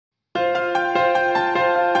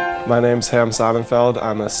My name's Sonnenfeld.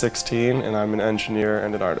 I'm a 16 and I'm an engineer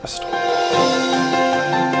and an artist.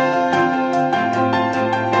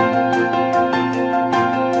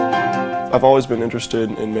 I've always been interested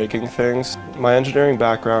in making things. My engineering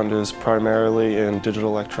background is primarily in digital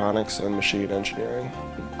electronics and machine engineering.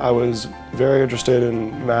 I was very interested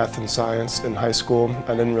in math and science in high school.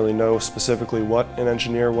 I didn't really know specifically what an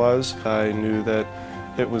engineer was. I knew that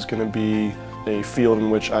it was going to be a field in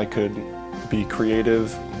which I could be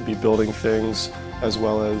creative, be building things, as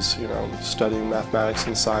well as, studying mathematics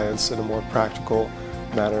and science in a more practical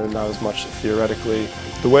manner, not as much theoretically.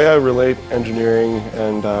 The way I relate engineering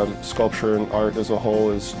and sculpture and art as a whole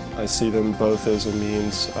is I see them both as a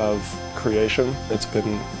means of creation. It's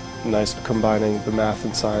been nice combining the math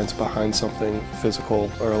and science behind something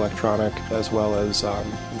physical or electronic, as well as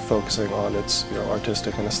focusing on its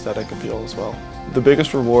artistic and aesthetic appeal as well. The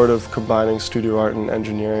biggest reward of combining studio art and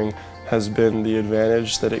engineering has been the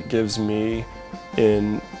advantage that it gives me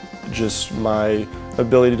in just my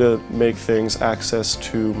ability to make things, access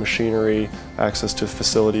to machinery, access to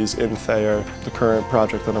facilities in Thayer. The current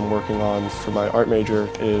project that I'm working on for my art major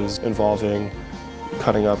is involving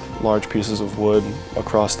cutting up large pieces of wood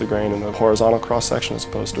across the grain in a horizontal cross-section as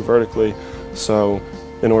opposed to vertically. So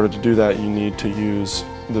in order to do that, you need to use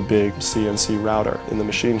the big CNC router in the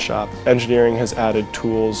machine shop. Engineering has added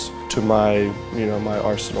tools to my, my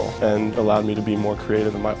arsenal and allowed me to be more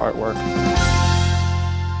creative in my artwork.